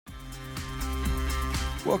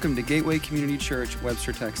Welcome to Gateway Community Church,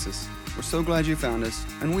 Webster, Texas. We're so glad you found us,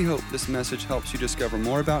 and we hope this message helps you discover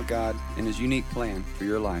more about God and His unique plan for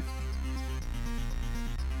your life.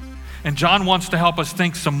 And John wants to help us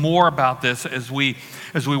think some more about this as we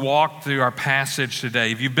walk through our passage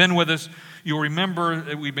today. If you've been with us, you'll remember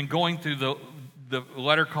that we've been going through the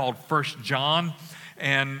letter called 1 John,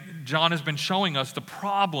 and John has been showing us the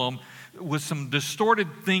problem with some distorted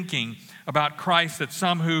thinking about Christ that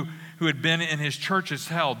some who had been in his churches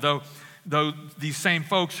held, though these same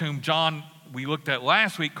folks whom John, we looked at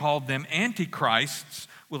last week, called them antichrists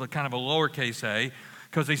with a kind of a lowercase a,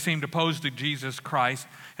 because they seemed opposed to Jesus Christ,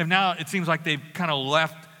 have now, it seems like they've kind of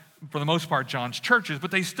left, for the most part, John's churches,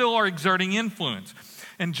 but they still are exerting influence.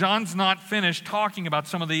 And John's not finished talking about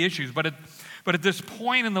some of the issues, but at this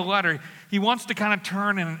point in the letter, he wants to kind of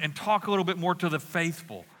turn and talk a little bit more to the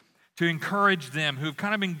faithful, to encourage them who've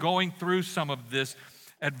kind of been going through some of this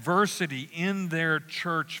adversity in their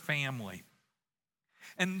church family.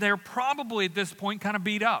 And they're probably at this point kind of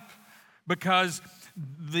beat up because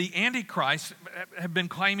the Antichrists have been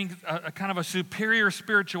claiming a kind of a superior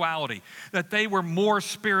spirituality, that they were more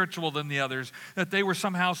spiritual than the others, that they were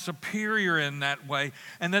somehow superior in that way,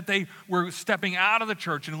 and that they were stepping out of the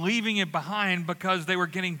church and leaving it behind because they were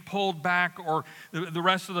getting pulled back or the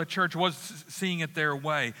rest of the church was seeing it their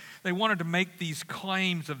way. They wanted to make these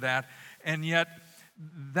claims of that, and yet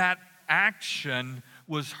that action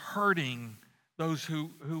was hurting those who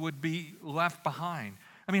would be left behind.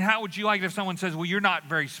 I mean, how would you like it if someone says, well, you're not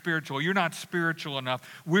very spiritual, you're not spiritual enough,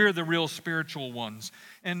 we're the real spiritual ones?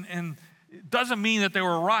 And it doesn't mean that they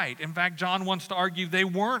were right. In fact, John wants to argue they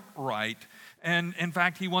weren't right. And in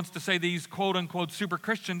fact, he wants to say these quote-unquote super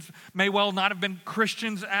Christians may well not have been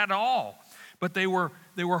Christians at all, but they were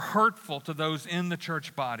hurtful to those in the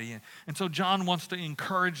church body. And so John wants to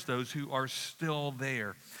encourage those who are still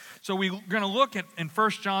there. So we're going to look at in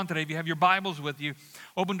 1 John today. If you have your Bibles with you,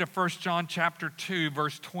 open to 1 John chapter 2,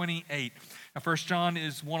 verse 28. Now, 1 John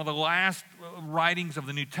is one of the last writings of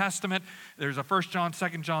the New Testament. There's a 1 John, 2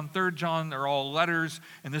 John, 3 John. They're all letters,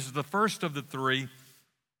 and this is the first of the three.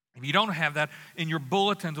 If you don't have that, in your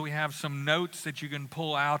bulletins we have some notes that you can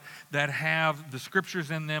pull out that have the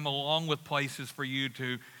scriptures in them along with places for you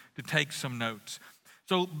to take some notes.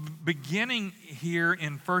 So beginning here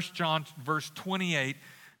in 1 John verse 28,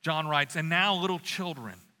 John writes, and now little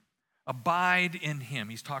children, abide in him.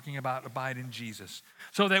 He's talking about abide in Jesus.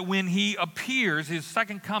 So that when he appears, his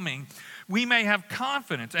second coming, we may have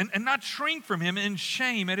confidence and not shrink from him in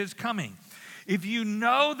shame at his coming. If you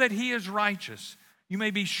know that he is righteous, you may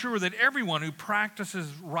be sure that everyone who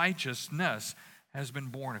practices righteousness has been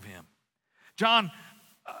born of him. John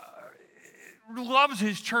loves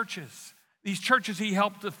his churches. These churches he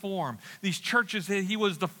helped to form. These churches, he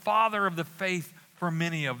was the father of the faith for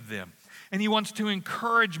many of them. And he wants to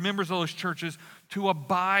encourage members of those churches to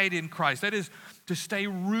abide in Christ. That is, to stay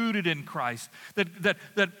rooted in Christ.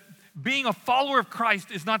 That being a follower of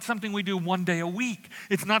Christ is not something we do one day a week.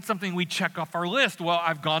 It's not something we check off our list. Well,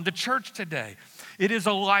 I've gone to church today. It is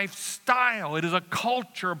a lifestyle. It is a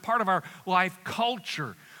culture, a part of our life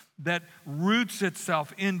culture that roots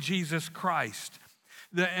itself in Jesus Christ.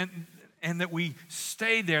 And that we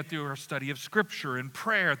stay there through our study of Scripture and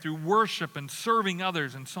prayer, through worship and serving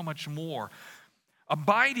others and so much more.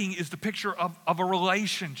 Abiding is the picture of a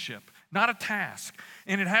relationship, not a task.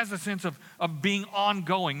 And it has a sense of being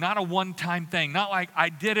ongoing, not a one-time thing. Not like I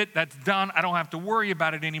did it, that's done, I don't have to worry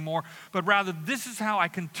about it anymore. But rather, this is how I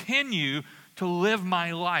continue to live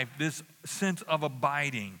my life, this sense of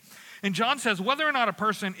abiding. And John says whether or not a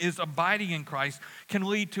person is abiding in Christ can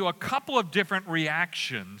lead to a couple of different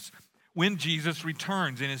reactions when Jesus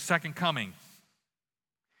returns in his second coming.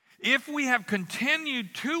 If we have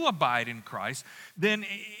continued to abide in Christ, then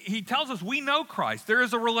he tells us we know Christ. There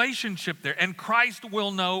is a relationship there, and Christ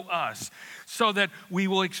will know us so that we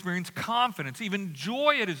will experience confidence, even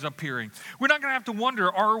joy at his appearing. We're not going to have to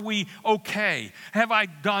wonder, are we okay? Have I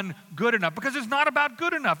done good enough? Because it's not about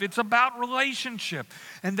good enough. It's about relationship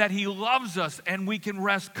and that he loves us, and we can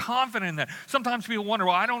rest confident in that. Sometimes people wonder,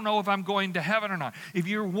 well, I don't know if I'm going to heaven or not. If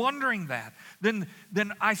you're wondering that, then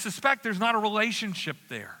I suspect there's not a relationship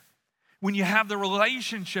there. When you have the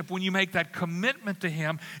relationship, when you make that commitment to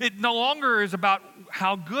him, it no longer is about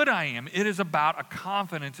how good I am. It is about a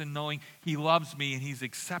confidence in knowing he loves me and he's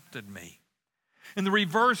accepted me. And the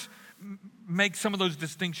reverse makes some of those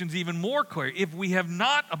distinctions even more clear. If we have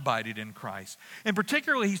not abided in Christ, and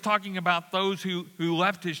particularly he's talking about those who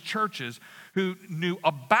left his churches, who knew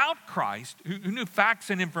about Christ, who knew facts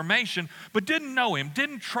and information, but didn't know him,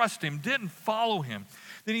 didn't trust him, didn't follow him,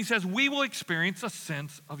 then he says we will experience a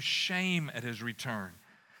sense of shame at his return.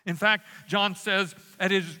 In fact, John says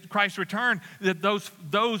at Christ's return that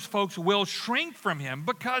those folks will shrink from him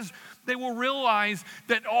because they will realize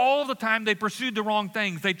that all the time they pursued the wrong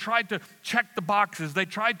things. They tried to check the boxes. They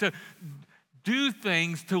tried to do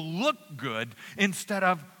things to look good instead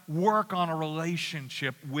of work on a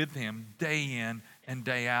relationship with him day in and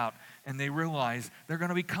day out. And they realize there are going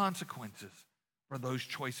to be consequences for those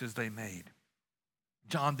choices they made.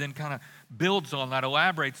 John then kind of builds on that,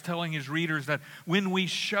 elaborates, telling his readers that when we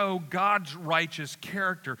show God's righteous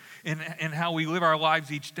character in how we live our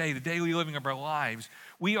lives each day, the daily living of our lives,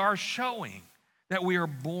 we are showing that we are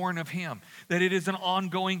born of him, that it is an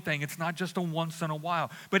ongoing thing. It's not just a once in a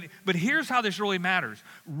while. But here's how this really matters.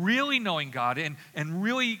 Really knowing God and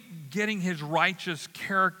really getting his righteous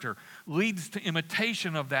character leads to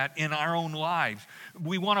imitation of that in our own lives.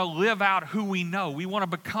 We want to live out who we know. We want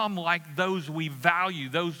to become like those we value,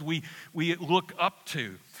 those we look up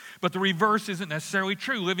to. But the reverse isn't necessarily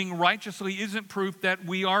true. Living righteously isn't proof that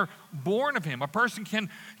we are born of him. A person can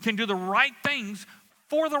do the right things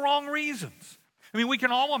for the wrong reasons. I mean, we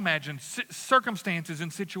can all imagine circumstances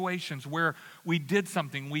and situations where we did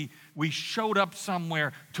something, we showed up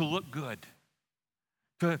somewhere to look good,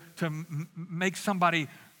 to make somebody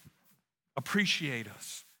appreciate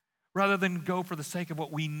us, rather than go for the sake of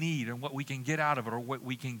what we need and what we can get out of it or what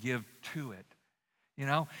we can give to it. You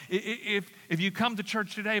know, if you come to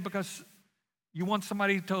church today because you want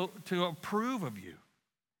somebody to approve of you,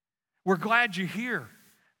 we're glad you're here,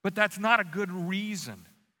 but that's not a good reason.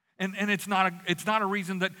 And it's not a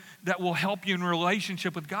reason that will help you in a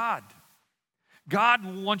relationship with God. God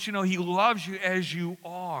wants you to know he loves you as you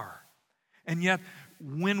are. And yet,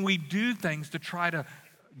 when we do things to try to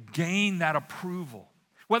gain that approval,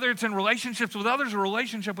 whether it's in relationships with others or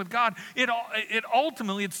relationship with God, it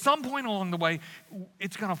ultimately, at some point along the way,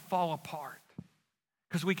 it's going to fall apart.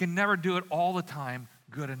 Because we can never do it all the time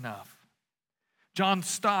good enough. John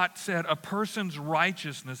Stott said, a person's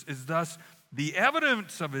righteousness is thus the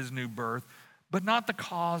evidence of his new birth, but not the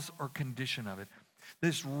cause or condition of it.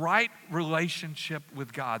 This right relationship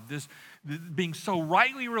with God, this being so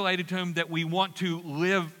rightly related to him that we want to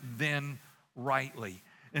live then rightly.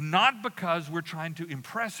 And not because we're trying to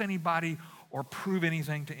impress anybody or prove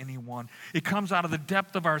anything to anyone. It comes out of the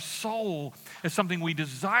depth of our soul as something we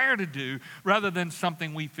desire to do rather than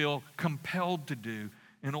something we feel compelled to do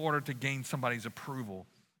in order to gain somebody's approval.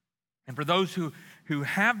 And for those who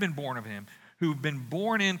have been born of him, who've been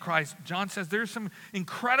born in Christ, John says there's some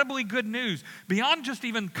incredibly good news beyond just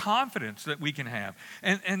even confidence that we can have.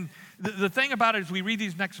 And the thing about it is we read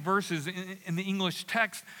these next verses in the English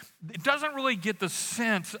text, it doesn't really get the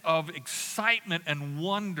sense of excitement and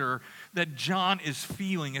wonder that John is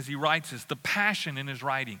feeling as he writes this, the passion in his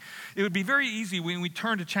writing. It would be very easy when we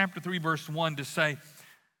turn to chapter 3, verse 1 to say,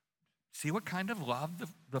 see what kind of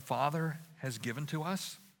love the Father has given to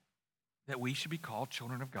us, that we should be called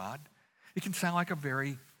children of God. It can sound like a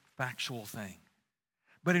very factual thing.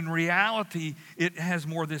 But in reality, it has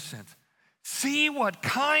more this sense. See what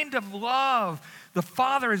kind of love the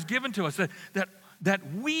Father has given to us, that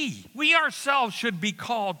we ourselves should be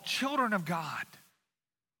called children of God.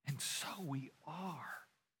 And so we are.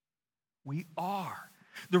 We are.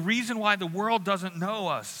 The reason why the world doesn't know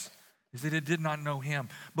us is that it did not know him.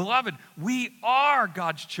 Beloved, we are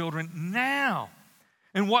God's children now.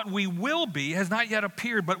 And what we will be has not yet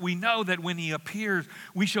appeared, but we know that when he appears,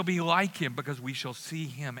 we shall be like him because we shall see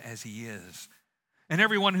him as he is. And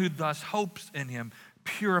everyone who thus hopes in him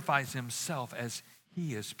purifies himself as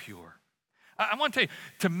he is pure. I want to tell you,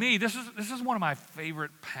 to me, this is one of my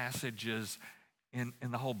favorite passages in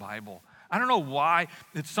the whole Bible. I don't know why.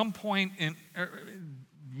 At some point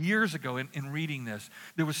years ago in reading this,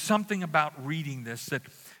 there was something about reading this that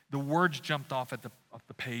the words jumped off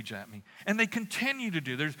the page at me. And they continue to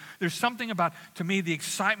do. There's something about, to me, the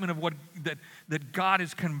excitement of what that God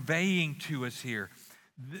is conveying to us here.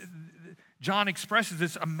 John expresses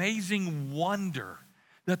this amazing wonder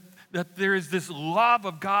that there is this love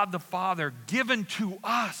of God the Father given to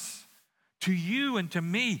us, to you and to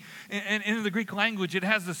me. And in the Greek language, it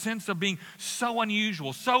has the sense of being so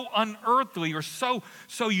unusual, so unearthly, or so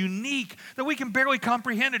unique that we can barely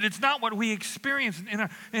comprehend it. It's not what we experience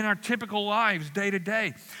in our typical lives day to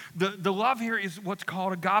day. The love here is what's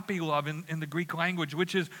called agape love in the Greek language,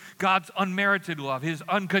 which is God's unmerited love, his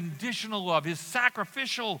unconditional love, his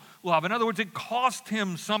sacrificial love. In other words, it cost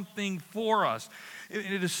him something for us.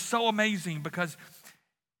 It is so amazing because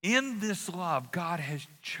in this love, God has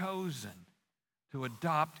chosen to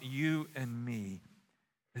adopt you and me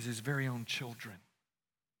as his very own children.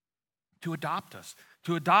 To adopt us,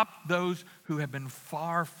 to adopt those who have been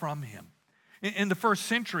far from him. In the first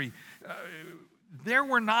century, there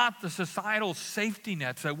were not the societal safety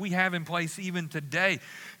nets that we have in place even today.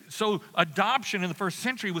 So adoption in the first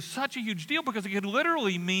century was such a huge deal because it could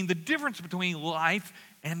literally mean the difference between life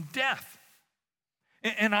and death.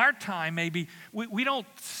 In our time, maybe, we don't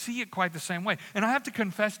see it quite the same way. And I have to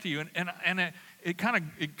confess to you, and it kind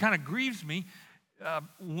of grieves me,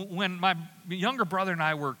 when my younger brother and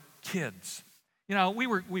I were kids, you know,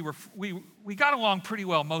 we got along pretty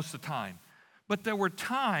well most of the time. But there were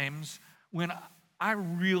times when I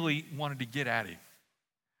really wanted to get at him.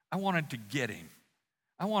 I wanted to get him.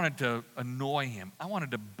 I wanted to annoy him. I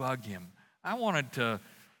wanted to bug him. I wanted to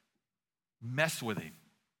mess with him.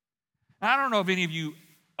 I don't know if any of you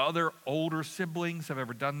other older siblings have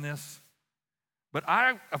ever done this, but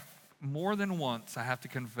I, more than once, I have to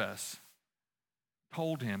confess,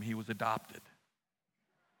 told him he was adopted.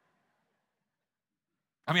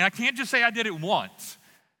 I mean, I can't just say I did it once.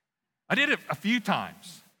 I did it a few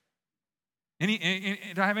times. Do I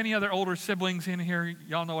have any other older siblings in here?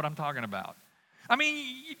 Y'all know what I'm talking about. I mean,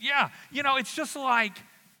 yeah, you know, it's just like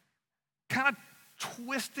kind of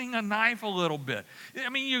twisting a knife a little bit. I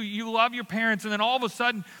mean, you love your parents, and then all of a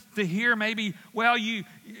sudden to hear maybe, well, you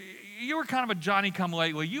were kind of a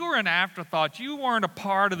Johnny-come-lately. You were an afterthought. You weren't a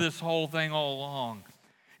part of this whole thing all along.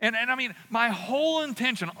 And I mean, my whole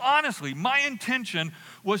intention, honestly, my intention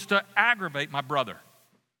was to aggravate my brother.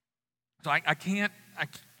 So I can't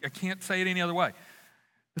say it any other way.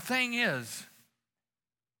 The thing is,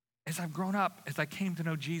 as I've grown up, as I came to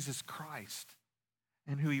know Jesus Christ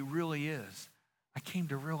and who he really is, I came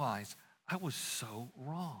to realize I was so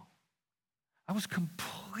wrong. I was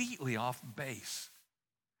completely off base.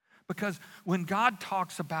 Because when God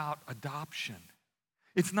talks about adoption,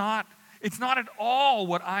 it's not at all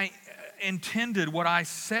what I intended, what I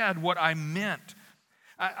said, what I meant.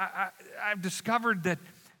 I've discovered that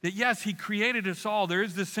yes, he created us all. There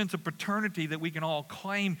is this sense of paternity that we can all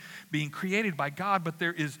claim being created by God, but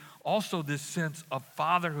there is also this sense of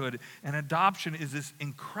fatherhood. And adoption is this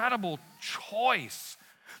incredible choice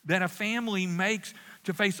that a family makes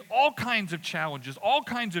to face all kinds of challenges, all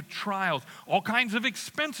kinds of trials, all kinds of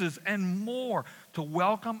expenses, and more to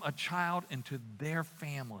welcome a child into their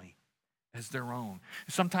family as their own.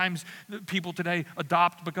 Sometimes people today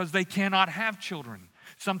adopt because they cannot have children.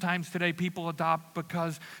 Sometimes today people adopt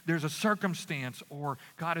because there's a circumstance or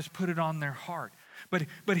God has put it on their heart.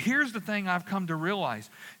 But here's the thing I've come to realize.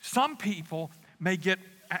 Some people may get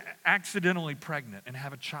accidentally pregnant and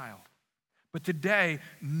have a child. But today,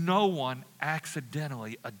 no one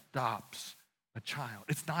accidentally adopts a child.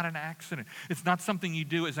 It's not an accident. It's not something you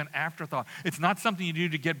do as an afterthought. It's not something you do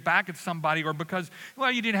to get back at somebody or because,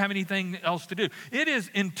 well, you didn't have anything else to do. It is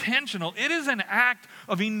intentional. It is an act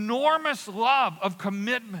of enormous love, of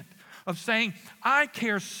commitment, of saying, I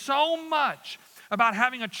care so much about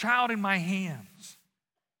having a child in my hands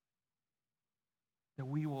that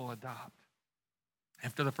we will adopt.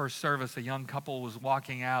 After the first service, a young couple was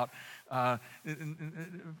walking out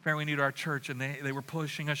fairly new to our church, and they were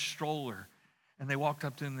pushing a stroller. And they walked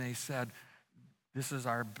up to him and they said, this is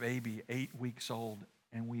our baby, 8 weeks old,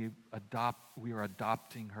 and we are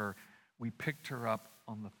adopting her. We picked her up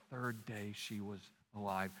on the third day she was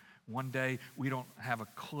alive. One day, we don't have a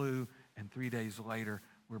clue, and 3 days later,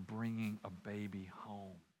 we're bringing a baby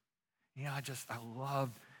home. You know, I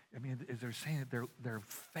loved, as they're saying it, their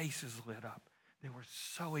faces lit up. They were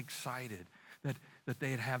so excited that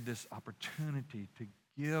they'd have this opportunity to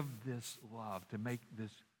give this love, to make this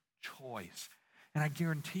choice. And I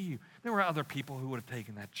guarantee you, there were other people who would have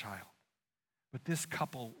taken that child. But this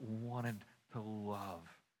couple wanted to love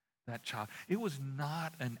that child. It was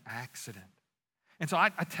not an accident. And so I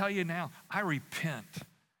tell you now, I repent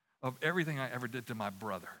of everything I ever did to my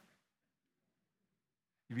brother.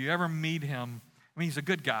 If you ever meet him, he's a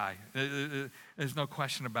good guy. There's no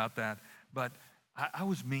question about that. But I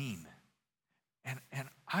was mean. And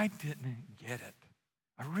I didn't get it.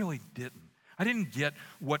 I really didn't. I didn't get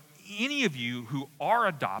what any of you who are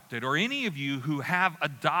adopted or any of you who have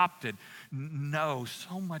adopted know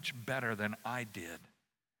so much better than I did.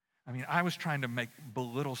 I was trying to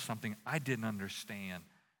belittle something I didn't understand,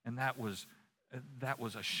 and that was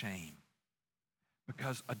a shame.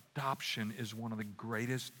 Because adoption is one of the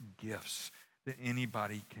greatest gifts that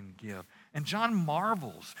anybody can give. And John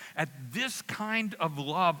marvels at this kind of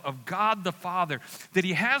love of God the Father that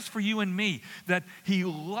he has for you and me, that he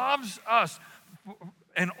loves us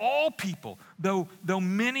and all people, though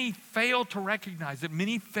many fail to recognize it,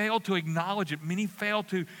 many fail to acknowledge it, many fail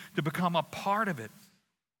to become a part of it.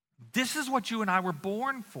 This is what you and I were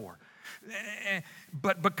born for.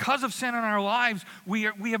 But because of sin in our lives, we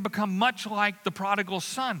have become much like the prodigal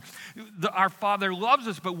son. Our Father loves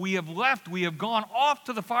us, but we have left. We have gone off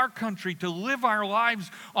to the far country to live our lives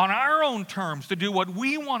on our own terms, to do what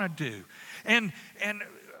we want to do. And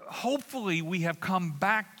hopefully we have come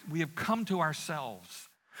back, we have come to ourselves.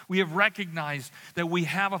 We have recognized that we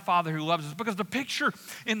have a Father who loves us. Because the picture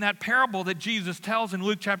in that parable that Jesus tells in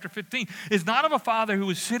Luke chapter 15 is not of a father who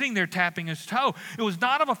was sitting there tapping his toe. It was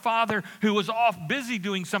not of a father who was off busy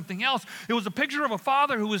doing something else. It was a picture of a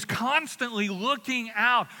father who was constantly looking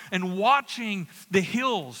out and watching the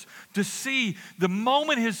hills to see the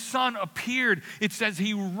moment his son appeared. It says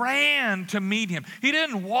he ran to meet him. He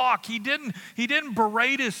didn't walk. He didn't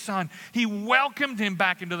berate his son. He welcomed him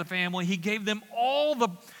back into the family. He gave them all the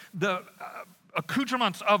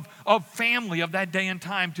accoutrements of family of that day and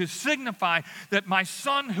time to signify that my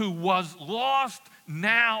son who was lost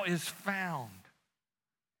now is found.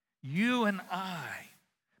 You and I,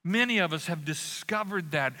 many of us have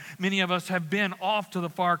discovered that. Many of us have been off to the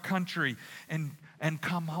far country and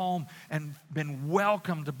come home and been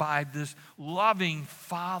welcomed by this loving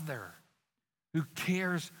Father who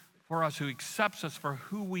cares for us, who accepts us for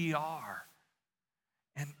who we are,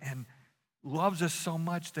 and loves us so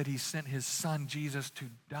much that he sent his son Jesus to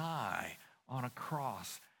die on a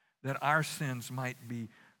cross that our sins might be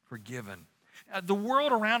forgiven. The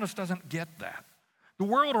world around us doesn't get that. The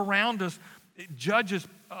world around us judges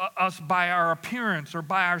us by our appearance or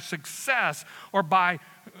by our success or by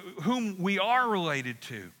whom we are related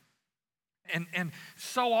to. And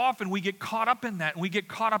so often we get caught up in that, and we get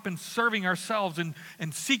caught up in serving ourselves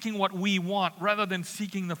and seeking what we want rather than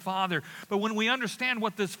seeking the Father. But when we understand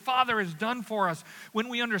what this Father has done for us, when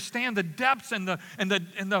we understand the depths and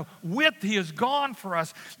the width he has gone for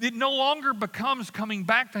us, it no longer becomes coming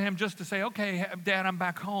back to him just to say, okay, Dad, I'm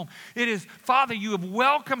back home. It is, Father, you have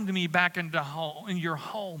welcomed me back in your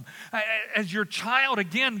home as your child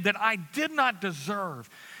again that I did not deserve.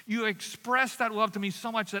 You expressed that love to me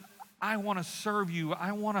so much that I want to serve you.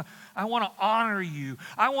 I want to honor you.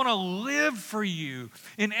 I want to live for you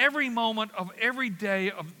in every moment of every day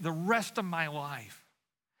of the rest of my life.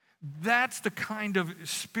 That's the kind of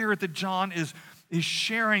spirit that John is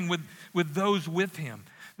sharing with those with him.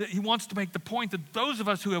 That he wants to make the point that those of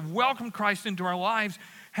us who have welcomed Christ into our lives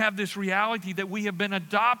have this reality that we have been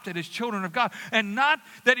adopted as children of God. And not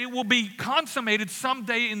that it will be consummated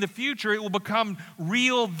someday in the future. It will become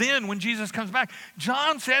real then when Jesus comes back.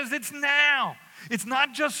 John says it's now. It's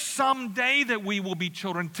not just someday that we will be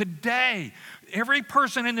children. Today, every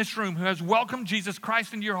person in this room who has welcomed Jesus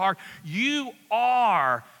Christ into your heart, you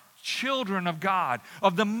are children of God,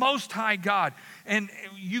 of the Most High God. And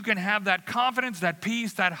you can have that confidence, that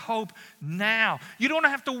peace, that hope now. You don't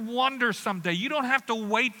have to wonder someday. You don't have to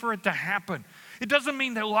wait for it to happen. It doesn't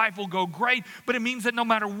mean that life will go great, but it means that no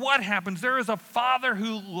matter what happens, there is a Father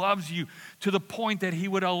who loves you to the point that he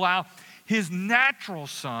would allow his natural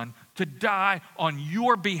son to die on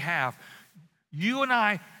your behalf. You and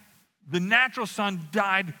I, the natural son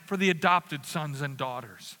died for the adopted sons and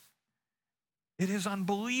daughters. It is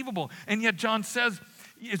unbelievable. And yet John says,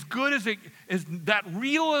 as good as that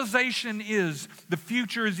realization is, the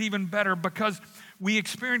future is even better because we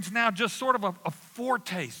experience now just sort of a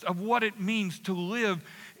foretaste of what it means to live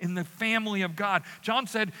in the family of God. John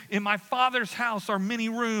said, in my Father's house are many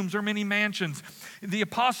rooms or many mansions. The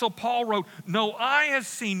Apostle Paul wrote, no eye has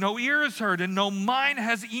seen, no ear has heard, and no mind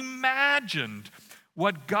has imagined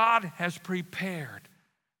what God has prepared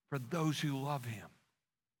for those who love him.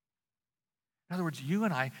 In other words, you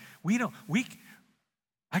and I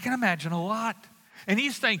can imagine a lot. And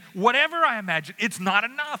he's saying, whatever I imagine, it's not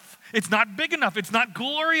enough. It's not big enough. It's not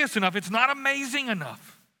glorious enough. It's not amazing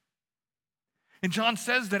enough. And John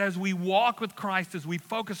says that as we walk with Christ, as we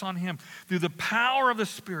focus on him through the power of the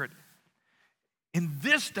Spirit, in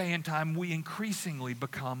this day and time, we increasingly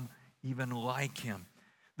become even like him.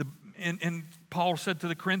 And Paul said to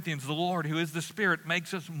the Corinthians, the Lord, who is the Spirit,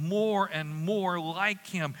 makes us more and more like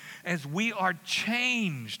him as we are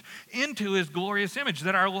changed into his glorious image,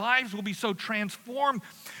 that our lives will be so transformed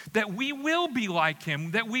that we will be like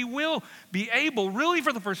him, that we will be able, really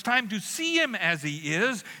for the first time, to see him as he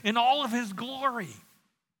is in all of his glory.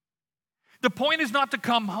 The point is not to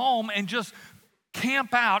come home and just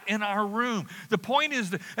camp out in our room. The point is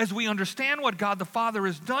that as we understand what God the Father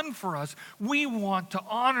has done for us, we want to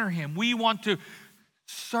honor him. We want to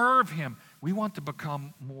serve him. We want to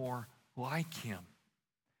become more like him.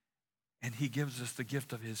 And he gives us the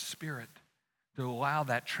gift of his Spirit to allow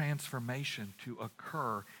that transformation to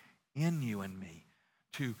occur in you and me,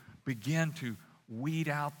 to begin to weed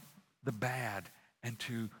out the bad and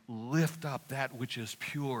to lift up that which is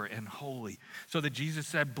pure and holy. So that Jesus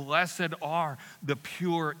said, "Blessed are the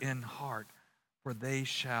pure in heart, for they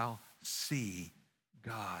shall see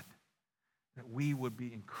God." That we would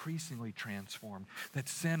be increasingly transformed, that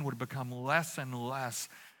sin would become less and less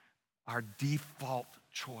our default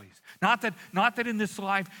choice. Not that in this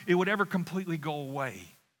life it would ever completely go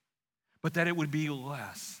away, but that it would be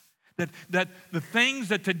less. That the things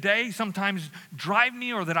that today sometimes drive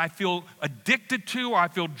me or that I feel addicted to or I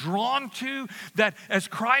feel drawn to, that as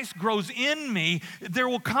Christ grows in me, there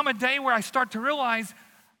will come a day where I start to realize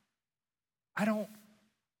I don't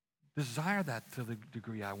desire that to the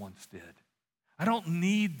degree I once did. I don't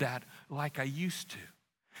need that like I used to.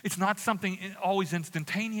 It's not something always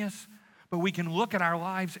instantaneous, but we can look at our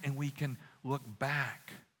lives and we can look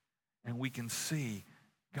back and we can see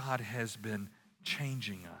God has been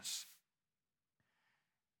changing us.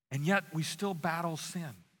 And yet we still battle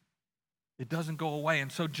sin. It doesn't go away.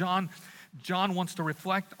 And so John wants to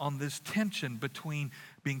reflect on this tension between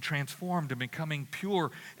being transformed and becoming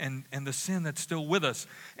pure and the sin that's still with us.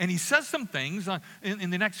 And he says some things in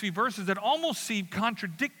the next few verses that almost seem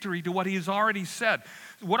contradictory to what he has already said.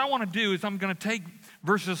 What I want to do is I'm going to take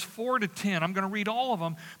verses 4 to 10. I'm going to read all of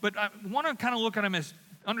them, but I want to kind of look at them as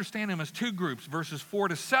understand them as two groups, verses 4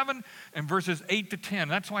 to 7 and verses 8 to 10.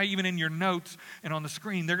 That's why even in your notes and on the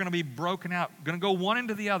screen, they're going to be broken out, going to go one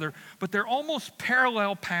into the other, but they're almost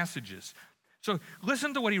parallel passages. So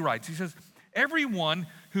listen to what he writes. He says, "Everyone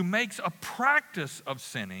who makes a practice of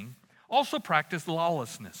sinning also practices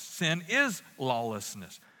lawlessness. Sin is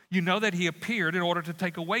lawlessness. You know that he appeared in order to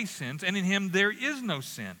take away sins, and in him there is no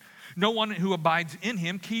sin. No one who abides in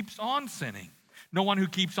him keeps on sinning. No one who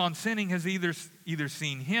keeps on sinning has either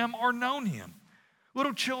seen him or known him.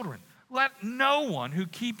 Little children, let no one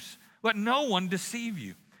deceive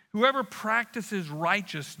you. Whoever practices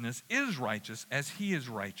righteousness is righteous as he is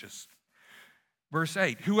righteous." Verse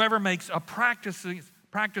 8, "Whoever makes a practice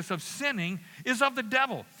of sinning is of the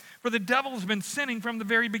devil, for the devil has been sinning from the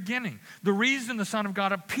very beginning. The reason the Son of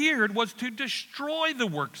God appeared was to destroy the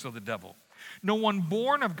works of the devil. No one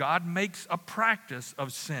born of God makes a practice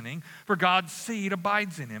of sinning, for God's seed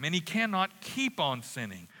abides in him, and he cannot keep on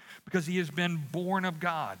sinning because he has been born of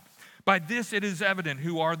God. By this it is evident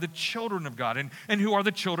who are the children of God and who are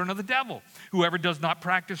the children of the devil. Whoever does not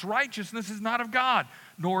practice righteousness is not of God,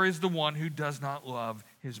 nor is the one who does not love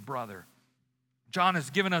his brother." John has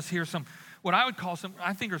given us here what I would call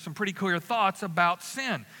I think are some pretty clear thoughts about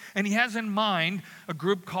sin. And he has in mind a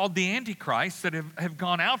group called the Antichrists that have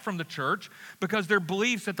gone out from the church because their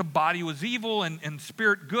beliefs that the body was evil and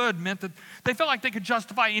spirit good meant that they felt like they could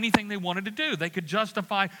justify anything they wanted to do. They could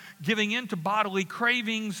justify giving in to bodily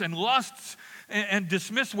cravings and lusts and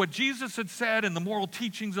dismiss what Jesus had said and the moral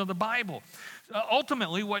teachings of the Bible.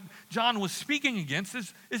 Ultimately, what John was speaking against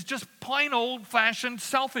is just plain old-fashioned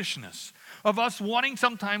selfishness of us wanting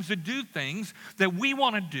sometimes to do things that we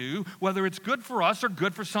want to do, whether it's good for us or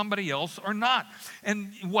good for somebody else or not.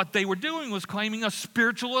 And what they were doing was claiming a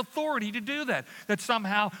spiritual authority to do that. That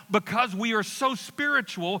somehow, because we are so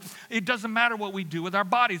spiritual, it doesn't matter what we do with our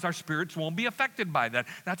bodies. Our spirits won't be affected by that.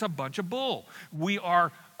 That's a bunch of bull. We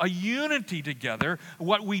are a unity together.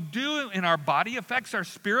 What we do in our body affects our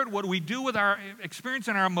spirit. What we do with our experience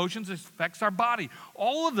and our emotions affects our body.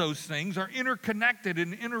 All of those things are interconnected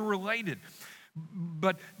and interrelated.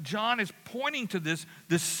 But John is pointing to this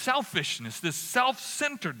selfishness, this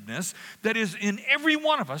self-centeredness that is in every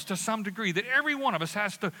one of us to some degree, that every one of us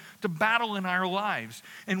has to battle in our lives.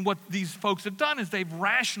 And what these folks have done is they've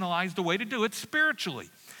rationalized a way to do it spiritually.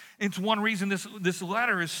 It's one reason this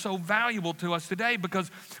letter is so valuable to us today,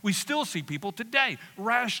 because we still see people today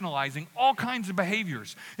rationalizing all kinds of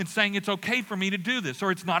behaviors and saying it's okay for me to do this,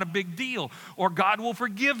 or it's not a big deal, or God will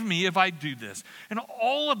forgive me if I do this. And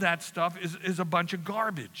all of that stuff is a bunch of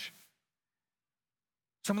garbage.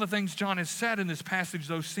 Some of the things John has said in this passage,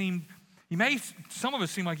 though, some of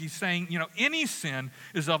us seem like he's saying, any sin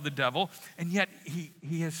is of the devil, and yet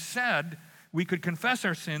he has said we could confess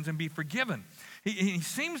our sins and be forgiven. He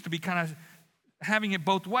seems to be kind of having it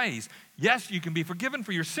both ways. Yes, you can be forgiven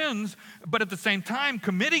for your sins, but at the same time,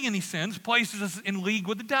 committing any sins places us in league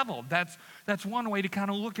with the devil. That's one way to kind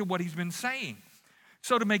of look at what he's been saying.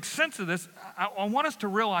 So to make sense of this, I want us to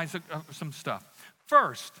realize some stuff.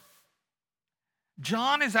 First,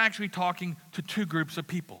 John is actually talking to two groups of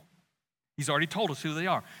people. He's already told us who they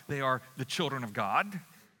are. They are the children of God,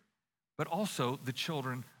 but also the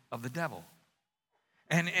children of the devil.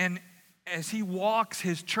 And as he walks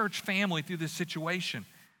his church family through this situation,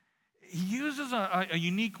 he uses a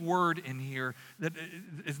unique word in here that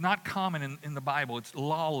is not common in the Bible. It's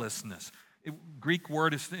lawlessness. Greek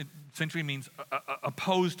word essentially means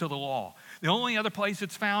opposed to the law. The only other place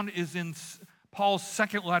it's found is in Paul's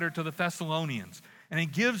second letter to the Thessalonians. And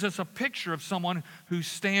it gives us a picture of someone who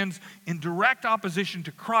stands in direct opposition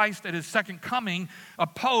to Christ at his second coming,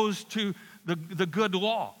 opposed to the good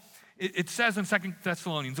law. It says in 2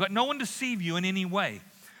 Thessalonians, "Let no one deceive you in any way,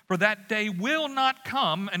 for that day will not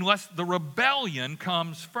come unless the rebellion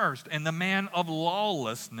comes first, and the man of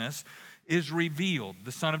lawlessness is revealed,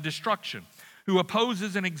 the son of destruction, who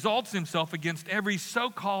opposes and exalts himself against every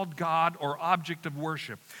so-called God or object of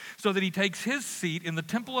worship, so that he takes his seat in the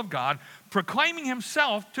temple of God, proclaiming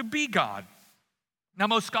himself to be God." Now,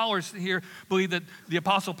 most scholars here believe that the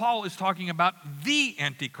Apostle Paul is talking about the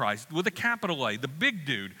Antichrist with a capital A, the big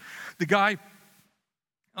dude, the guy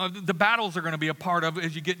the battles are going to be a part of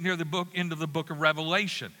as you get near the end of the book of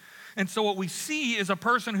Revelation. And so what we see is a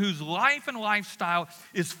person whose life and lifestyle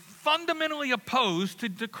is fundamentally opposed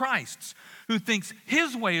to Christ's, who thinks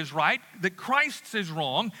his way is right, that Christ's is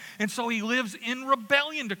wrong, and so he lives in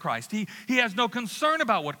rebellion to Christ. He has no concern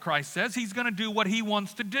about what Christ says. He's going to do what he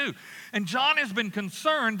wants to do. And John has been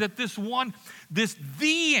concerned that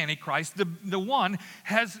the Antichrist, the one,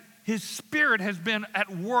 his spirit has been at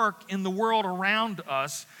work in the world around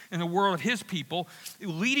us, in the world of his people,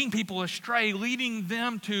 leading people astray, leading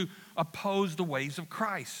them to oppose the ways of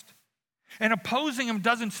Christ. And opposing him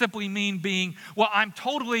doesn't simply mean being, well, I'm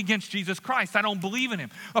totally against Jesus Christ. I don't believe in him.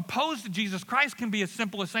 Opposed to Jesus Christ can be as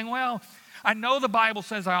simple as saying, well, I know the Bible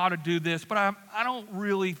says I ought to do this, but I don't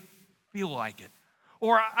really feel like it.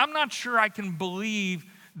 Or I'm not sure I can believe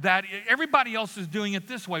that everybody else is doing it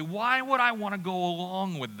this way. Why would I want to go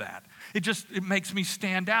along with that? It makes me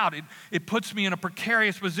stand out. It puts me in a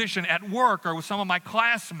precarious position at work or with some of my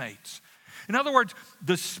classmates. In other words,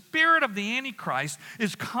 the spirit of the Antichrist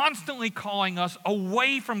is constantly calling us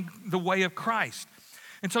away from the way of Christ.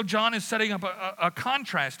 And so John is setting up a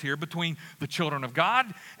contrast here between the children of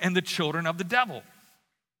God and the children of the devil,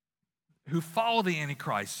 who follow the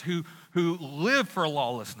Antichrist, who live for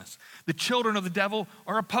lawlessness. The children of the devil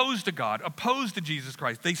are opposed to God, opposed to Jesus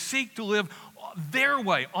Christ. They seek to live their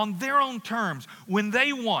way, on their own terms, when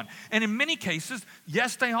they want. And in many cases,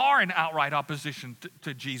 yes, they are in outright opposition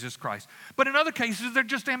to Jesus Christ. But in other cases, they're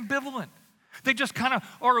just ambivalent. They just kind of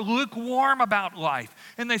are lukewarm about life.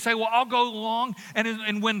 And they say, well, I'll go along,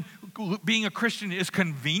 and when being a Christian is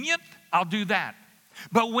convenient, I'll do that.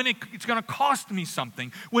 But when it's going to cost me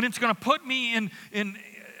something, when it's going to put me in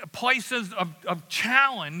places of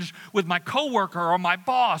challenge with my coworker or my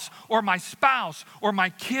boss or my spouse or my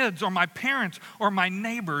kids or my parents or my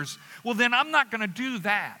neighbors, well, then I'm not going to do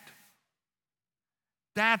that.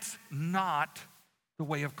 That's not the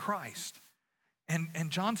way of Christ. And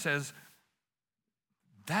John says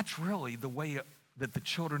that's really the way that the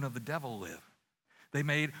children of the devil live. They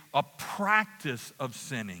made a practice of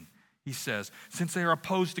sinning. He says, since they are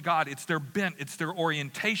opposed to God, it's their bent, it's their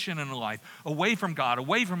orientation in life, away from God,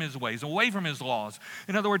 away from his ways, away from his laws.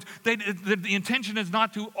 In other words, the intention is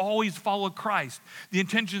not to always follow Christ. The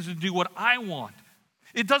intention is to do what I want.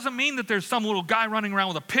 It doesn't mean that there's some little guy running around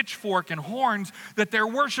with a pitchfork and horns that they're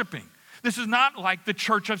worshiping. This is not like the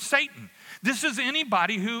church of Satan. This is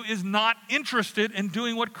anybody who is not interested in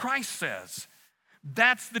doing what Christ says.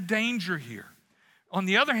 That's the danger here. On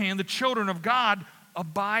the other hand, the children of God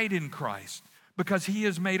abide in Christ because he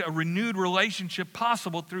has made a renewed relationship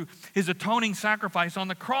possible through his atoning sacrifice on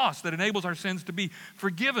the cross that enables our sins to be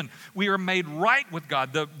forgiven. We are made right with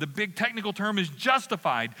God. The big technical term is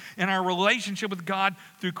justified, and our relationship with God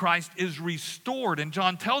through Christ is restored. And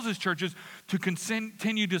John tells his churches to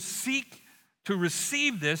continue to seek to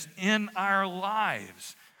receive this in our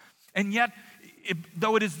lives. And yet,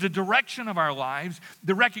 though it is the direction of our lives,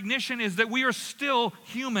 the recognition is that we are still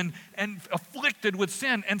human and afflicted with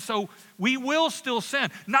sin. And so we will still sin,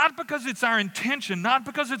 not because it's our intention, not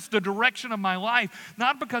because it's the direction of my life,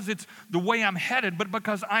 not because it's the way I'm headed, but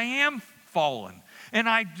because I am fallen and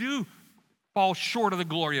I do fall short of the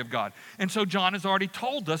glory of God. And so John has already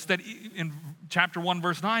told us that in chapter 1,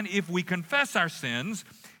 verse 9, if we confess our sins,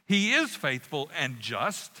 he is faithful and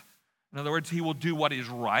just. In other words, he will do what is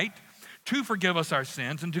right to forgive us our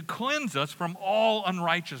sins and to cleanse us from all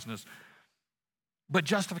unrighteousness. But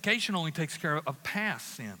justification only takes care of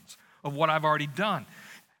past sins, of what I've already done.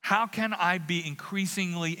 How can I be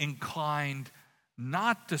increasingly inclined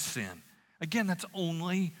not to sin? Again, that's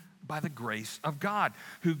only by the grace of God,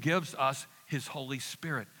 who gives us his Holy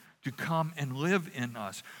Spirit to come and live in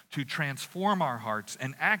us, to transform our hearts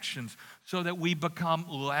and actions so that we become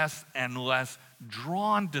less and less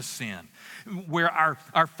drawn to sin, where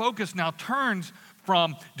our focus now turns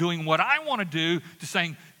from doing what I want to do to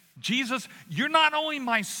saying, Jesus, you're not only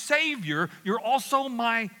my Savior, you're also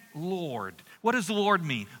my Lord. What does Lord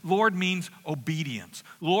mean? Lord means obedience.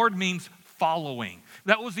 Lord means following.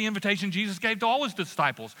 That was the invitation Jesus gave to all his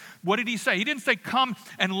disciples. What did he say? He didn't say, come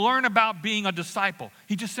and learn about being a disciple.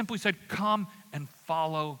 He just simply said, come and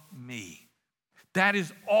follow me. That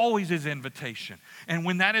is always his invitation. And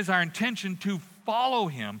when that is our intention to follow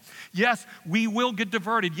him, yes, we will get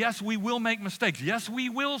diverted. Yes, we will make mistakes. Yes, we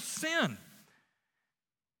will sin.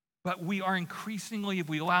 But we are increasingly, if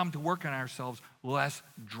we allow him to work on ourselves, less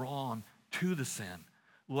drawn to the sin,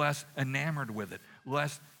 less enamored with it,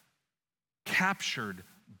 less captured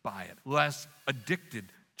by it, less addicted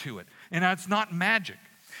to it. And that's not magic.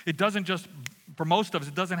 It doesn't just, for most of us,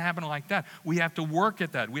 it doesn't happen like that. We have to work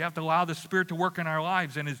at that. We have to allow the Spirit to work in our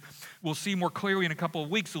lives. And as we'll see more clearly in a couple of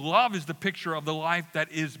weeks, love is the picture of the life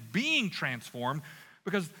that is being transformed,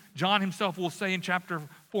 because John himself will say in chapter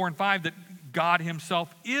 4 and 5 that God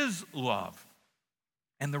himself is love.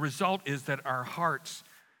 And the result is that our hearts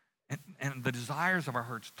and the desires of our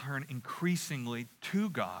hearts turn increasingly to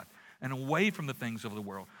God and away from the things of the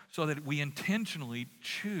world, so that we intentionally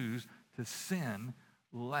choose to sin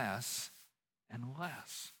less and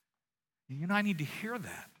less. You and I need to hear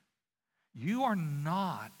that. You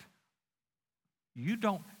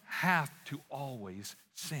don't have to always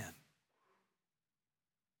sin,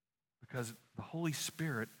 because the Holy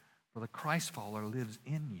Spirit for the Christ follower lives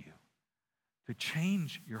in you to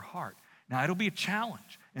change your heart. Now, it'll be a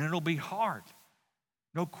challenge and it'll be hard.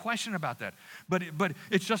 No question about that. But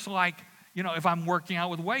it's just like, if I'm working out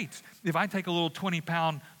with weights. If I take a little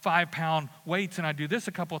 20-pound, 5-pound weights and I do this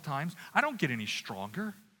a couple of times, I don't get any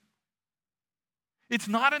stronger. It's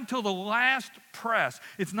not until the last press,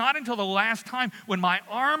 it's not until the last time when my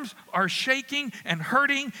arms are shaking and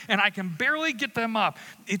hurting and I can barely get them up.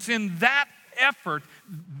 It's in that effort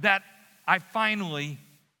that I finally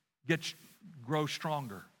grow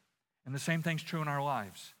stronger. And the same thing's true in our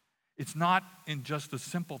lives. It's not in just the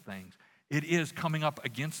simple things. It is coming up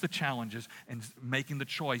against the challenges and making the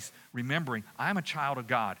choice, remembering I'm a child of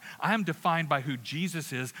God. I am defined by who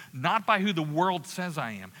Jesus is, not by who the world says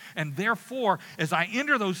I am. And therefore, as I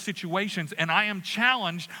enter those situations and I am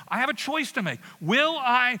challenged, I have a choice to make. Will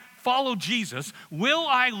I follow Jesus? Will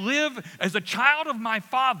I live as a child of my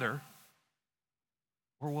Father?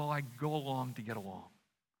 Or will I go along to get along?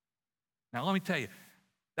 Now, let me tell you,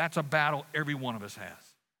 that's a battle every one of us has.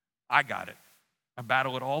 I got it. I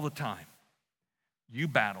battle it all the time. You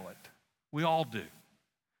battle it. We all do.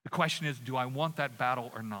 The question is, do I want that battle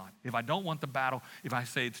or not? If I don't want the battle, if I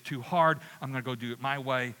say it's too hard, I'm going to go do it my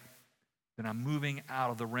way, then I'm moving out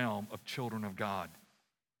of the realm of children of God.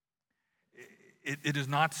 It is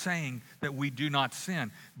not saying that we do not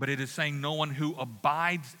sin, but it is saying no one who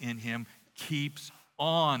abides in him keeps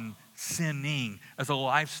on sinning as a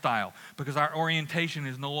lifestyle, because our orientation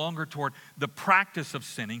is no longer toward the practice of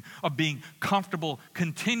sinning, of being comfortable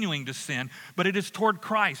continuing to sin, but it is toward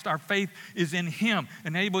Christ. Our faith is in him,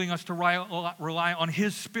 enabling us to rely on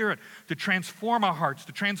his Spirit to transform our hearts,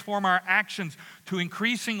 to transform our actions, to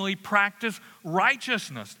increasingly practice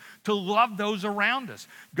righteousness, to love those around us.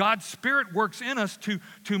 God's Spirit works in us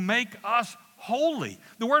to make us holy.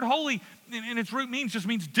 The word holy in its root means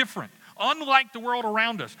different. Unlike the world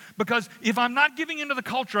around us. Because if I'm not giving into the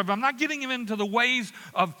culture, if I'm not giving into the ways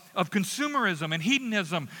of consumerism and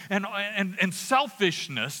hedonism and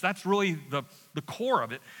selfishness, that's really the core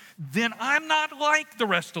of it, then I'm not like the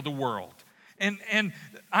rest of the world. And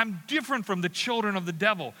I'm different from the children of the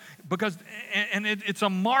devil, because it's a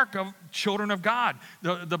mark of children of God.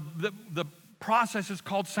 The process is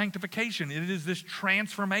called sanctification. It is this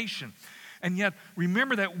transformation. And yet,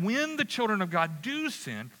 remember that when the children of God do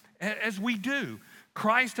sin, as we do,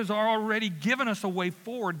 Christ has already given us a way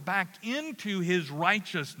forward back into his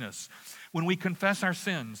righteousness when we confess our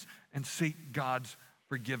sins and seek God's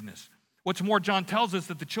forgiveness. What's more, John tells us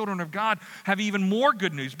that the children of God have even more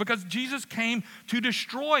good news, because Jesus came to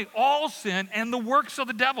destroy all sin and the works of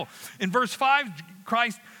the devil. In verse 5,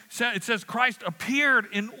 it says Christ appeared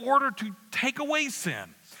in order to take away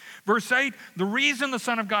sin. Verse 8, the reason the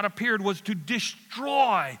Son of God appeared was to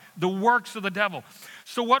destroy the works of the devil.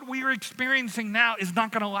 So what we are experiencing now is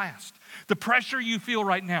not going to last. The pressure you feel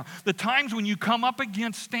right now, the times when you come up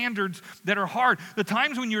against standards that are hard, the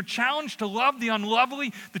times when you're challenged to love the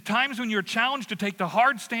unlovely, the times when you're challenged to take the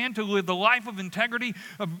hard stand to live the life of integrity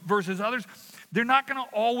versus others, they're not going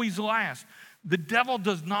to always last. The devil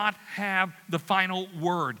does not have the final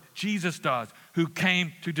word. Jesus does, who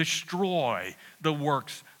came to destroy the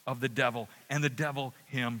works of the devil and the devil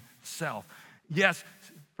himself. Yes,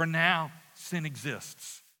 for now, sin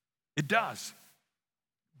exists. It does.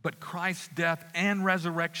 But Christ's death and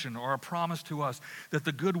resurrection are a promise to us that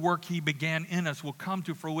the good work he began in us will come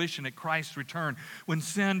to fruition at Christ's return, when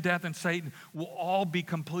sin, death, and Satan will all be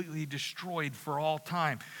completely destroyed for all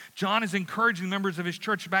time. John is encouraging members of his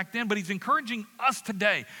church back then, but he's encouraging us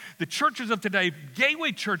today, the churches of today,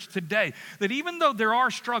 Gateway Church today, that even though there are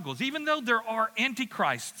struggles, even though there are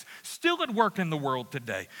antichrists still at work in the world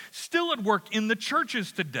today, still at work in the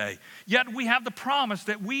churches today, yet we have the promise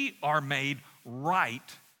that we are made right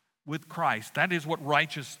with Christ. That is what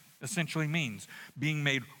righteous essentially means, being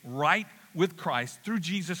made right with Christ through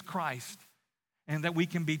Jesus Christ, and that we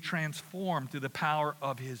can be transformed through the power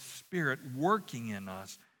of his Spirit working in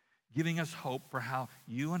us, giving us hope for how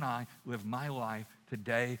you and I live my life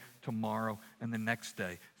today, tomorrow, and the next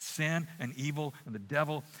day. Sin and evil and the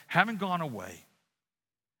devil haven't gone away,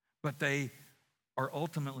 but they are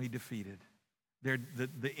ultimately defeated.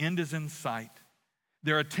 The end is in sight.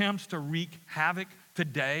 Their attempts to wreak havoc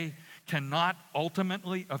today cannot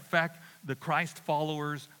ultimately affect the Christ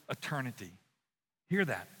followers' eternity. Hear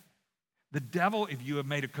that. The devil, if you have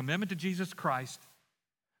made a commitment to Jesus Christ,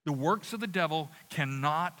 the works of the devil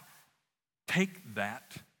cannot take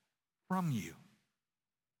that from you.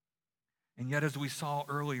 And yet, as we saw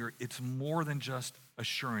earlier, it's more than just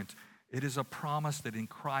assurance. It is a promise that in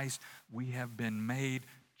Christ we have been made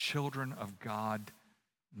children of God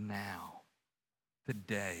now,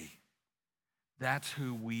 today. That's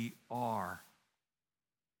who we are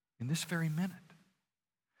in this very minute.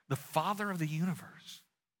 The Father of the universe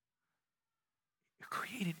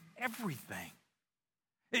created everything.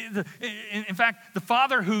 In fact, the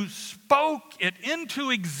Father who spoke it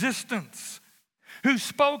into existence, who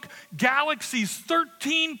spoke galaxies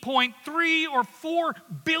 13.3 or 4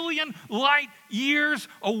 billion light years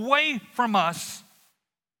away from us,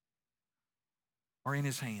 are in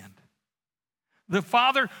his hand. The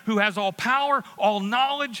Father who has all power, all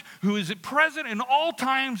knowledge, who is present in all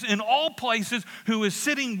times, in all places, who is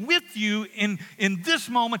sitting with you in this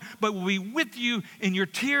moment, but will be with you in your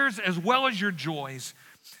tears as well as your joys.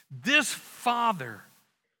 This Father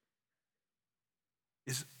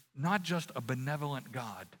is not just a benevolent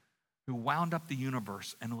God who wound up the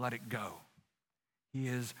universe and let it go. He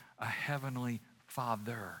is a heavenly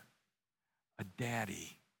Father, a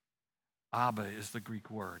daddy. Abba is the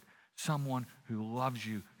Greek word. Someone who loves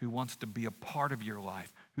you, who wants to be a part of your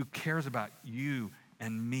life, who cares about you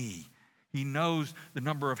and me. He knows the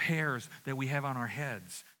number of hairs that we have on our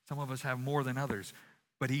heads. Some of us have more than others,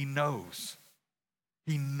 but he knows.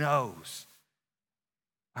 He knows.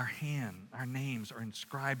 Our names are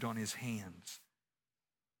inscribed on his hands.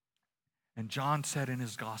 And John said in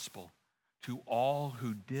his gospel, to all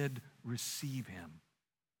who did receive him,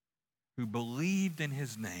 who believed in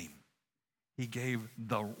his name, he gave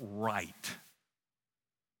the right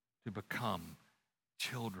to become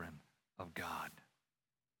children of God.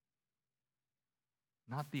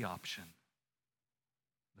 Not the option,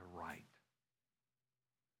 the right.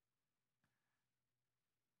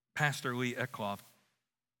 Pastor Lee Eckloff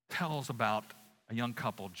tells about a young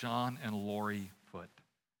couple, John and Lori Foote.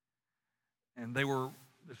 And this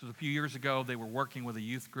was a few years ago, they were working with a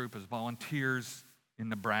youth group as volunteers in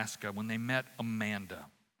Nebraska when they met Amanda,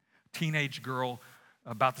 teenage girl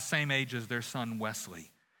about the same age as their son Wesley.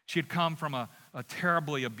 She had come from a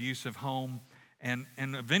terribly abusive home and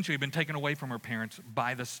eventually been taken away from her parents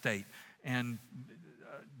by the state. And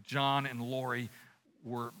John and Lori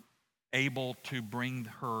were able to bring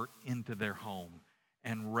her into their home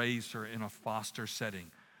and raise her in a foster setting.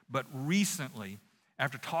 But recently,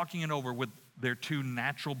 after talking it over with their two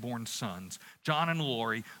natural-born sons, John and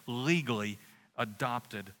Lori legally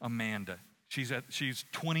adopted Amanda. She's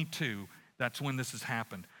 22. That's when this has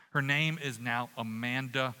happened. Her name is now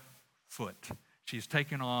Amanda Foote. She's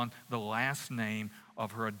taken on the last name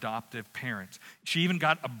of her adoptive parents. She even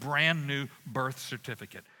got a brand new birth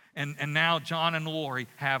certificate. And now John and Lori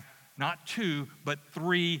have not 2, but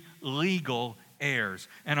 3 legal heirs.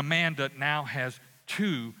 And Amanda now has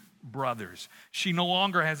 2 brothers. She no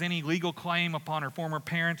longer has any legal claim upon her former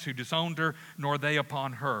parents who disowned her, nor they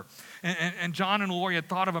upon her. And John and Lori had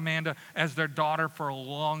thought of Amanda as their daughter for a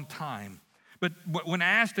long time. But when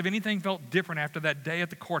asked if anything felt different after that day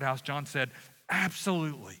at the courthouse, John said,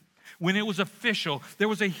 absolutely. When it was official, there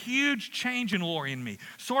was a huge change in Lori and me,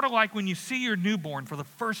 sort of like when you see your newborn for the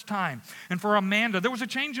first time. And for Amanda, there was a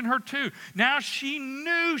change in her too. Now she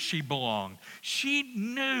knew she belonged. She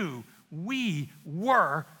knew we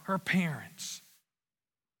were her parents.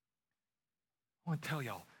 I want to tell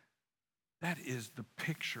y'all, that is the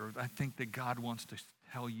picture I think that God wants to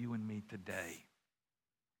tell you and me today.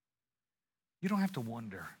 You don't have to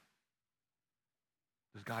wonder,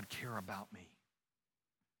 does God care about me?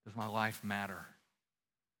 Does my life matter?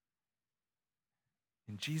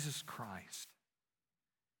 In Jesus Christ,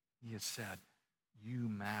 he has said, you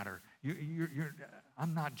matter.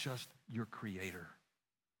 I'm not just your creator.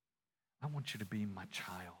 I want you to be my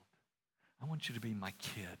child. I want you to be my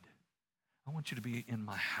kid. I want you to be in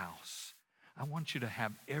my house. I want you to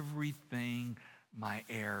have everything my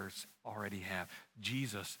heirs already have.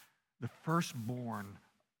 Jesus, the firstborn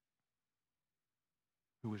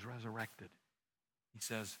who was resurrected, he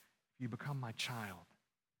says, if you become my child,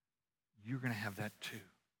 you're going to have that too.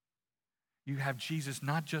 You have Jesus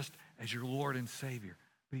not just as your Lord and Savior,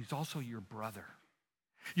 but he's also your brother.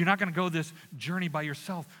 You're not going to go this journey by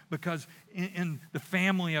yourself, because in the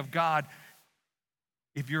family of God,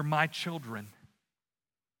 if you're my children,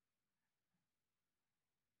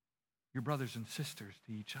 you're brothers and sisters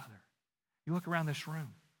to each other. You look around this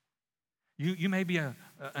room. You may be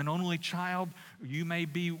an only child, or you may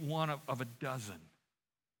be one of a dozen.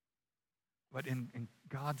 But in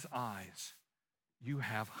God's eyes, you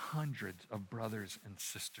have hundreds of brothers and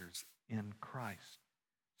sisters in Christ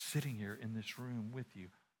sitting here in this room with you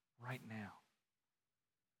right now.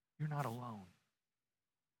 You're not alone.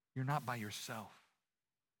 You're not by yourself.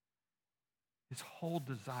 His whole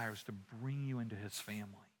desire is to bring you into his family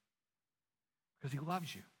because he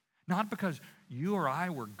loves you. Not because you or I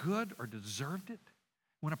were good or deserved it.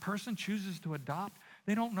 When a person chooses to adopt,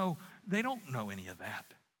 they don't know any of that.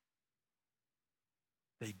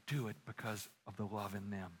 They do it because of the love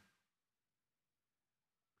in them.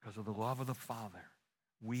 Because of the love of the Father,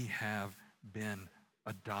 we have been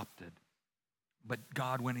adopted. But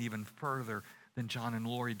God went even further than John and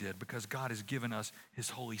Lori did, because God has given us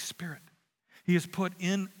his Holy Spirit. He has put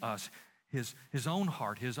in us his own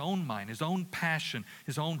heart, his own mind, his own passion,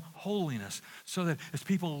 his own holiness, so that as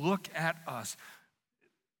people look at us,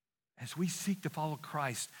 as we seek to follow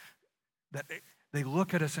Christ, that they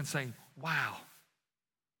look at us and say, wow,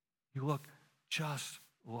 you look just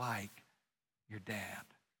like your dad.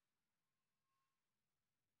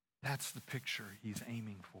 That's the picture he's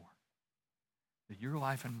aiming for. That your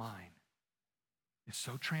life and mine is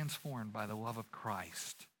so transformed by the love of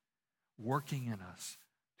Christ, working in us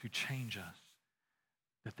to change us,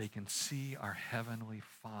 that they can see our Heavenly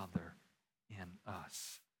Father in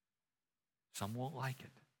us. Some won't like it.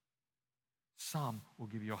 Some will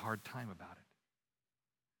give you a hard time about it.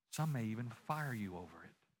 Some may even fire you over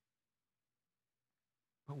it.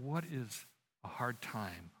 But what is a hard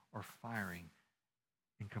time or firing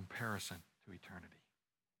in comparison to eternity?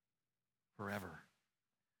 Forever.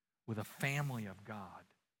 With a family of God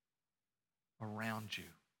around you.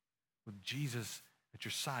 With Jesus at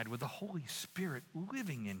your side. With the Holy Spirit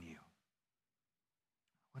living in you.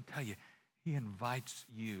 I want to tell you, he invites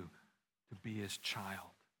you to be his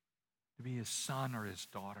child. To be his son or his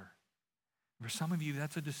daughter. For some of you,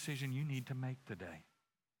 that's a decision you need to make today.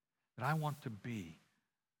 That I want to be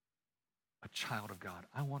a child of God.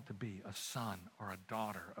 I want to be a son or a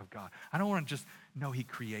daughter of God. I don't want to just know he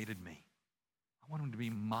created me. I want him to be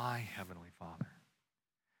my Heavenly Father.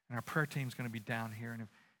 And our prayer team is going to be down here. And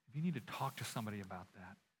if you need to talk to somebody about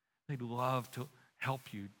that, they'd love to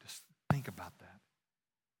help you to think about that.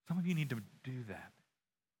 Some of you need to do that.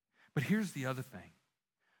 But here's the other thing.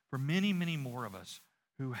 For many, many more of us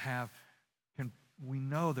who we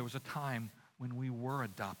know there was a time when we were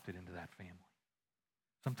adopted into that family.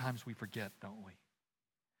 Sometimes we forget, don't we?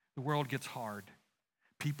 The world gets hard.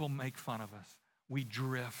 People make fun of us. We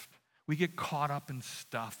drift. We get caught up in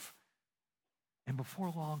stuff. And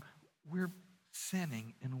before long, we're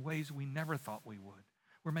sinning in ways we never thought we would.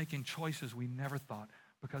 We're making choices we never thought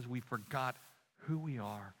because we forgot who we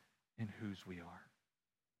are and whose we are.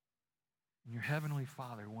 And your Heavenly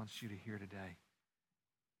Father wants you to hear today,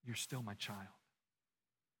 you're still my child.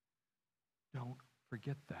 Don't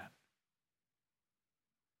forget that.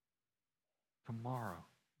 Tomorrow,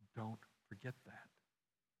 don't forget that.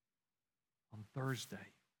 On Thursday,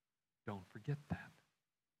 don't forget that.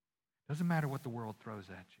 Doesn't matter what the world throws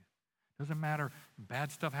at you. Doesn't matter if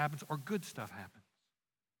bad stuff happens or good stuff happens.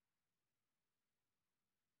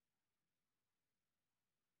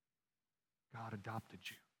 God adopted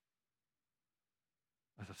you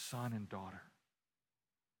as a son and daughter.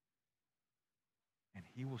 And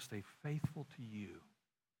he will stay faithful to you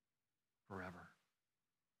forever.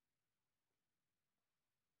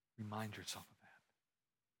 Remind yourself of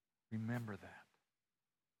that. Remember that.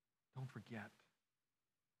 Don't forget.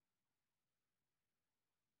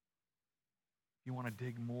 If you want to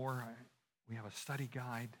dig more, we have a study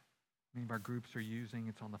guide many of our groups are using.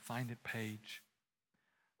 It's on the Find It page.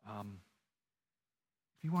 If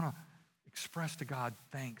you want to express to God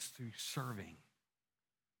thanks through serving,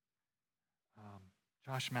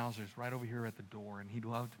 Josh Mauser's right over here at the door, and he'd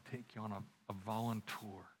love to take you on a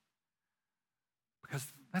volunteer. Because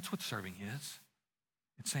that's what serving is.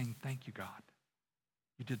 It's saying, thank you, God.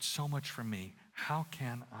 You did so much for me. How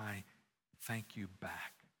can I thank you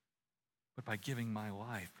back? But by giving my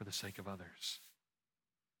life for the sake of others.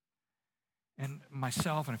 And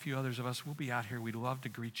myself and a few others of us, we'll be out here. We'd love to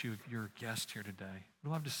greet you if you're a guest here today.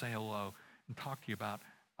 We'd love to say hello and talk to you about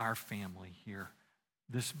our family here,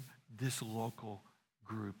 this local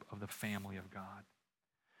group of the family of God.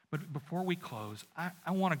 But before we close,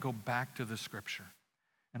 I want to go back to the scripture,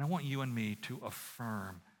 and I want you and me to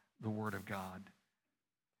affirm the word of God.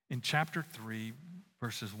 In chapter 3,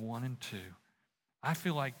 verses 1 and 2, I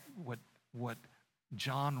feel like what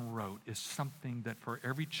John wrote is something that for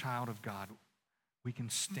every child of God, we can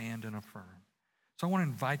stand and affirm. So I want to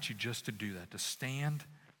invite you just to do that, to stand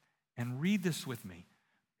and read this with me.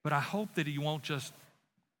 But I hope that you won't just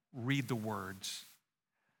read the words,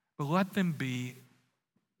 but let them be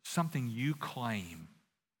something you claim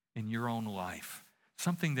in your own life,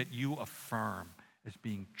 something that you affirm as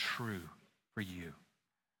being true for you.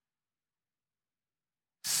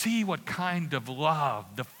 See what kind of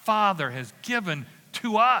love the Father has given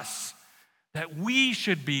to us, that we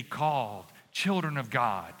should be called children of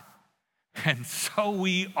God. And so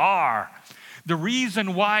we are. The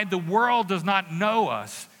reason why the world does not know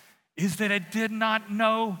us is that it did not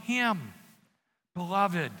know him.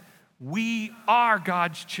 Beloved, we are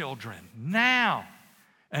God's children now,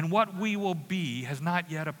 and what we will be has not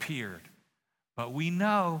yet appeared. But we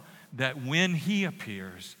know that when he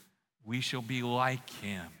appears, we shall be like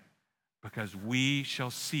him, because we shall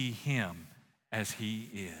see him as he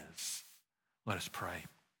is. Let us pray.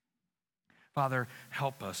 Father,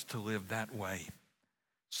 help us to live that way,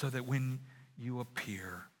 so that when you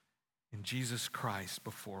appear in Jesus Christ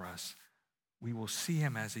before us, we will see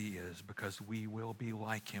him as he is, because we will be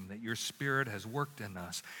like him, that your Spirit has worked in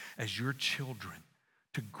us as your children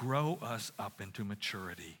to grow us up into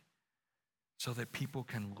maturity, so that people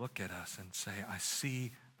can look at us and say, I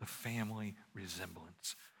see the family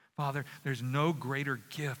resemblance. Father, there's no greater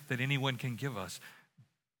gift that anyone can give us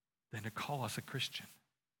than to call us a Christian.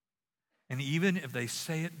 And even if they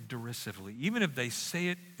say it derisively, even if they say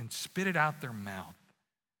it and spit it out their mouth,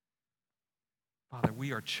 Father,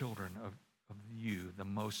 we are children of you, the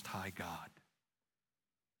Most High God.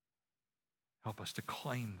 Help us to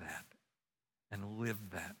claim that and live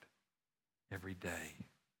that every day.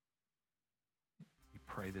 We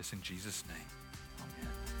pray this in Jesus' name.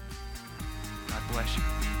 Amen. God bless you.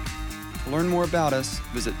 To learn more about us,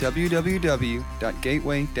 visit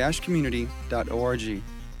www.gateway-community.org.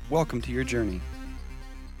 Welcome to your journey.